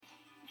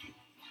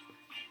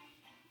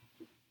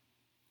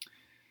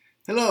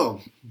Hello,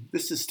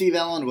 this is Steve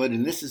Ellenwood,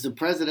 and this is the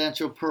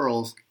Presidential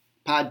Pearls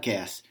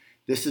podcast.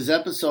 This is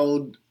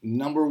episode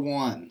number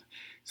 1.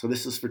 So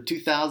this is for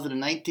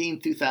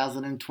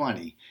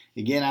 2019-2020.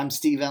 Again, I'm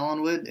Steve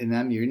Ellenwood, and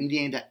I'm your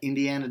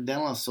Indiana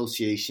Dental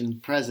Association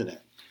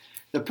president.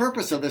 The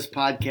purpose of this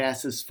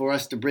podcast is for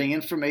us to bring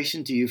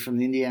information to you from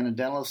the Indiana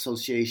Dental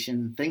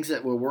Association, things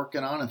that we're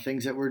working on and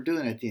things that we're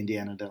doing at the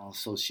Indiana Dental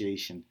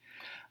Association.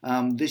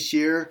 This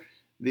year,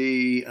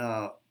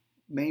 the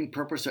main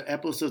purpose or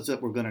episodes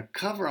that we're going to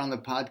cover on the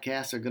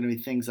podcast are going to be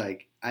things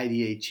like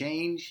IDA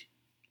change,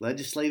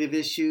 legislative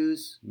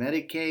issues,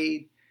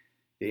 Medicaid,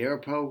 the AIR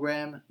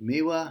program,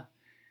 MEWA.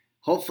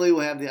 Hopefully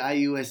we'll have the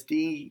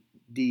IUSD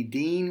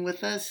dean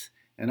with us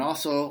and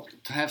also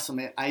to have some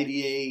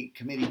IDA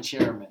committee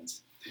chairmen.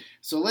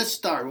 So let's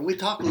start. When we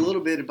talk a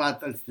little bit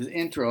about the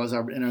intro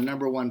in our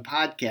number 1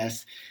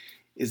 podcast,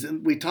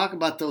 we talk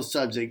about those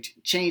subjects.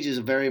 Change is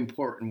a very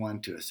important one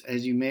to us.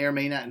 As you may or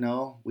may not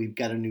know, we've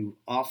got a new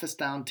office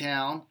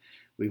downtown.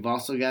 We've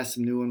also got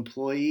some new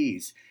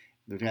employees.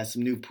 We've had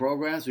some new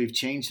programs. We've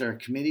changed our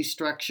committee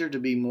structure to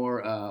be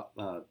more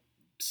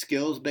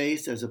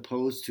skills-based as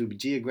opposed to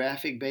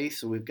geographic-based.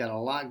 So we've got a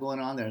lot going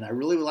on there. And I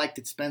really would like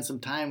to spend some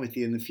time with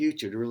you in the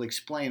future to really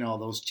explain all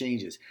those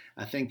changes.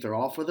 I think they're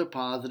all for the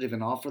positive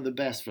and all for the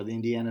best for the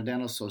Indiana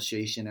Dental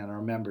Association and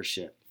our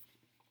membership.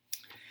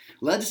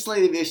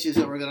 Legislative issues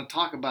that we're going to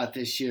talk about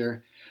this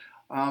year.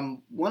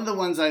 One of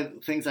the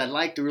things I'd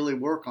like to really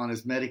work on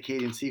is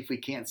Medicaid and see if we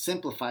can't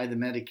simplify the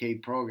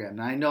Medicaid program.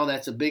 Now, I know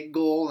that's a big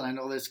goal, and I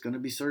know that's going to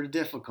be sort of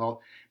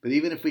difficult, but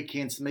even if we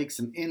can make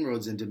some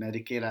inroads into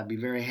Medicaid, I'd be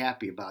very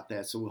happy about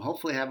that. So we'll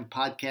hopefully have a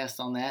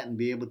podcast on that and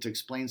be able to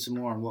explain some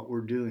more on what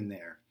we're doing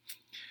there.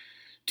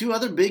 2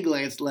 other big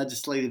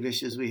legislative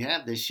issues we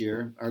have this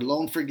year are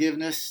loan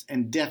forgiveness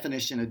and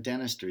definition of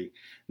dentistry.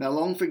 Now,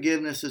 loan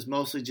forgiveness is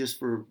mostly just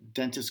for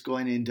dentists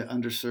going into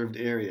underserved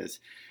areas.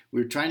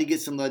 We're trying to get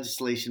some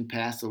legislation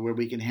passed where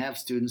we can have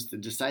students to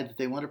decide that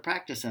they want to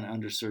practice in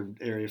an underserved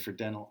area for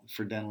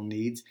dental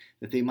needs,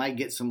 that they might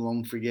get some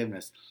loan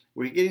forgiveness.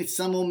 We're getting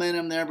some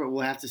momentum there, but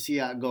we'll have to see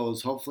how it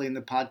goes. Hopefully in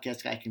the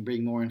podcast I can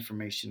bring more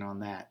information on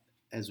that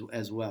as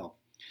well.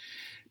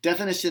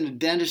 Definition of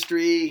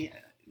dentistry.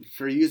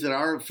 For you that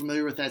are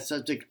familiar with that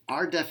subject,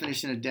 our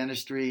definition of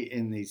dentistry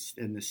in the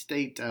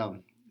state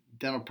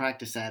Dental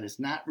Practice Act is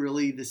not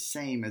really the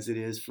same as it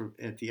is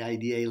at the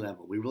IDA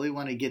level. We really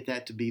want to get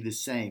that to be the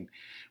same.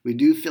 We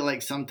do feel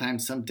like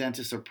sometimes some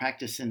dentists are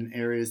practicing in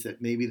areas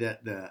that maybe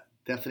the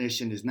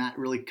definition is not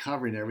really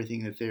covering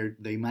everything that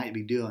they might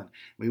be doing.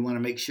 We want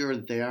to make sure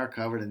that they are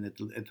covered and that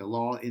the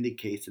law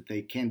indicates that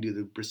they can do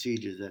the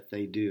procedures that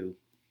they do.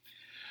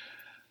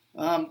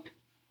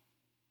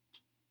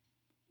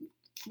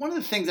 One of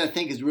the things I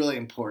think is really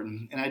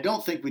important, and I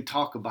don't think we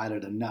talk about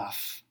it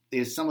enough,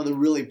 is some of the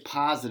really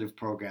positive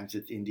programs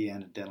that the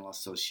Indiana Dental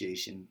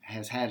Association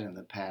has had in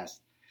the past.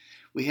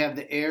 We have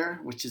the AIR,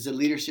 which is a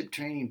leadership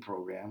training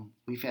program.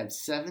 We've had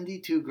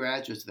 72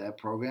 graduates of that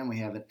program. We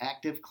have an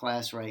active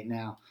class right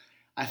now.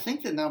 I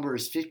think the number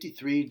is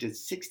 53 to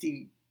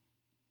 60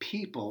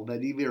 people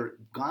that either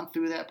gone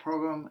through that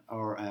program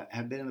or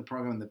have been in the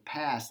program in the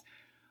past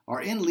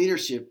are in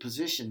leadership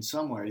positions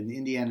somewhere in the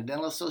Indiana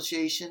Dental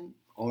Association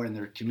or in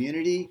their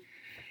community.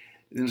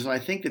 And so I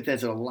think that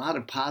there's a lot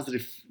of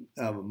positive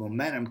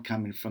momentum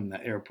coming from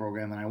the AIR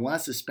program, and I want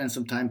us to spend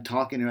some time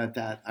talking about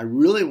that. I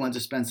really want to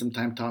spend some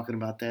time talking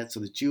about that so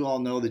that you all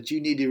know that you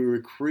need to be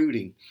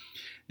recruiting.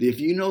 If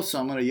you know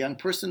someone, a young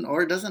person,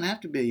 or it doesn't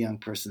have to be a young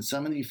person,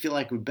 someone you feel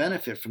like would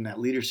benefit from that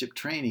leadership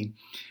training,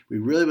 we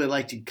really would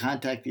like to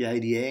contact the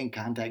IDA and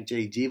contact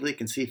Jay Jeevlik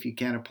and see if you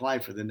can apply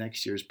for the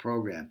next year's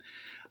program.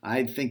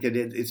 I think that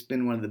it's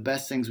been one of the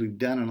best things we've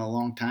done in a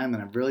long time,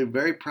 and I'm really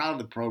very proud of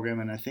the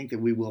program, and I think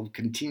that we will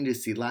continue to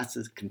see lots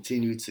of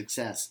continued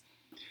success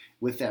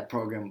with that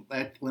program.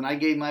 When I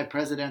gave my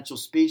presidential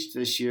speech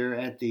this year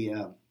at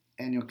the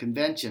annual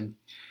convention,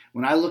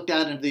 when I looked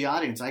out into the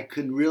audience, I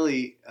could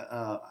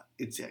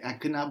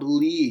not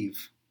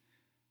believe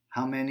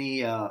how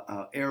many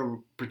AIR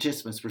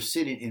participants were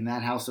sitting in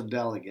that House of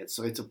Delegates.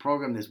 So it's a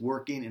program that's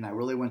working, and I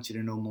really want you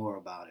to know more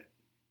about it.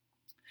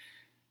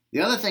 The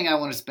other thing I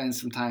want to spend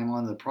some time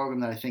on, the program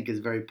that I think is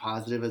very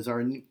positive, is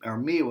our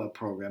MEWA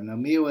program. Now,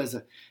 MEWA is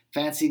a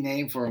fancy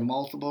name for a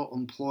multiple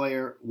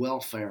employer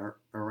welfare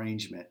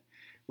arrangement.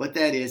 What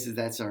that is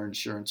that's our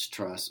insurance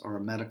trust or a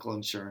medical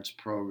insurance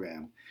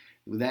program.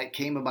 That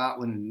came about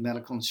when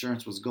medical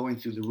insurance was going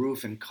through the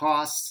roof in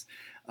costs.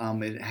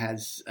 It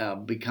has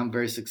become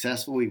very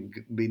successful. We've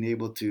been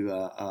able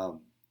to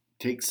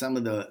take some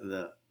of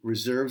the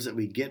reserves that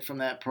we get from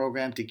that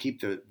program to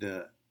keep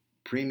the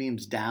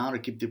premiums down or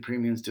keep the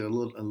premiums to a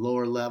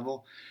lower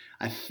level.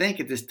 I think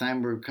at this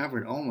time we're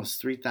covering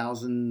almost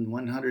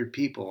 3,100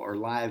 people, or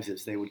lives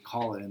as they would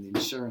call it in the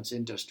insurance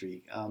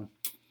industry.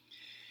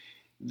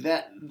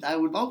 That I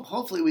would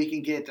hopefully we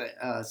can get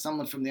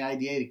someone from the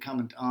IDA to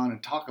come on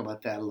and talk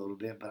about that a little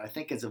bit, but I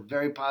think it's a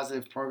very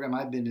positive program.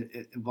 I've been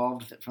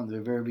involved with it from the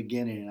very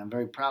beginning, and I'm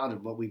very proud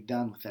of what we've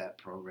done with that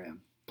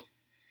program.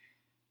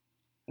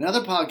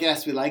 Another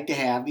podcast we like to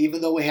have, even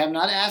though we have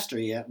not asked her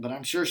yet, but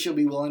I'm sure she'll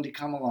be willing to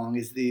come along,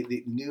 is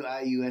the new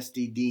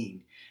IUSD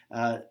Dean.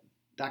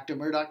 Dr.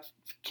 Murdoch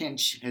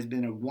Kinch has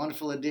been a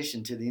wonderful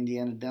addition to the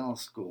Indiana Dental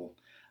School.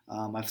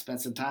 I've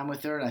spent some time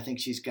with her, and I think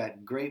she's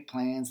got great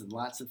plans and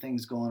lots of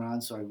things going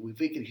on. So if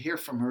we could hear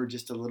from her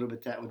just a little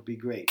bit, that would be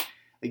great.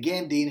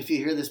 Again, Dean, if you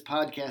hear this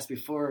podcast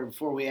before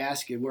we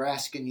ask you, we're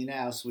asking you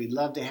now, so we'd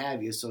love to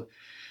have you. So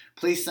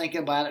please think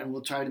about it, and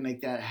we'll try to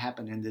make that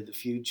happen into the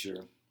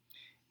future.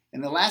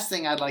 And the last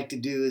thing I'd like to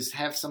do is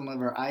have some of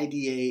our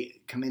IDA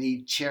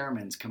committee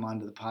chairmen come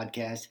onto the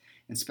podcast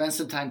and spend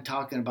some time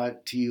talking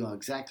about to you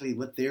exactly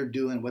what they're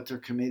doing, what their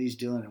committee's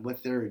doing, and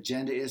what their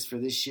agenda is for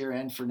this year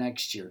and for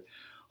next year.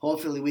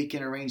 Hopefully we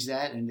can arrange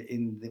that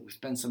and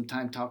spend some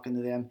time talking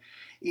to them.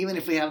 Even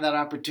if we have that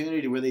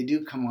opportunity where they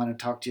do come on and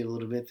talk to you a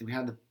little bit, we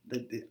have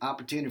the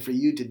opportunity for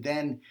you to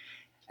then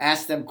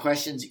ask them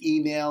questions,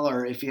 email,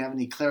 or if you have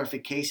any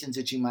clarifications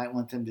that you might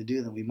want them to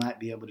do, then we might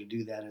be able to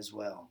do that as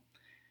well.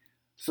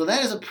 So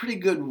that is a pretty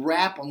good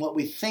wrap on what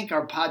we think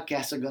our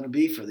podcasts are going to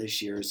be for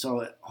this year.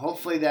 So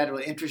hopefully that will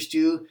interest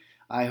you.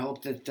 I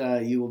hope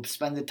that you will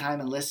spend the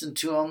time and listen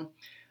to them.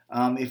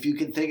 If you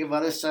can think of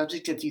other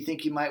subjects that you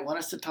think you might want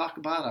us to talk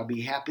about, I'll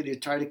be happy to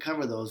try to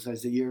cover those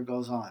as the year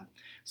goes on.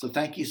 So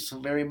thank you so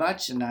very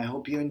much, and I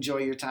hope you enjoy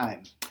your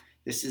time.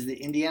 This is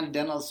the Indiana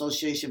Dental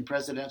Association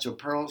Presidential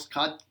Pearls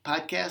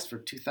podcast for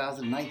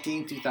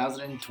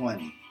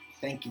 2019-2020.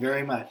 Thank you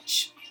very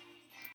much.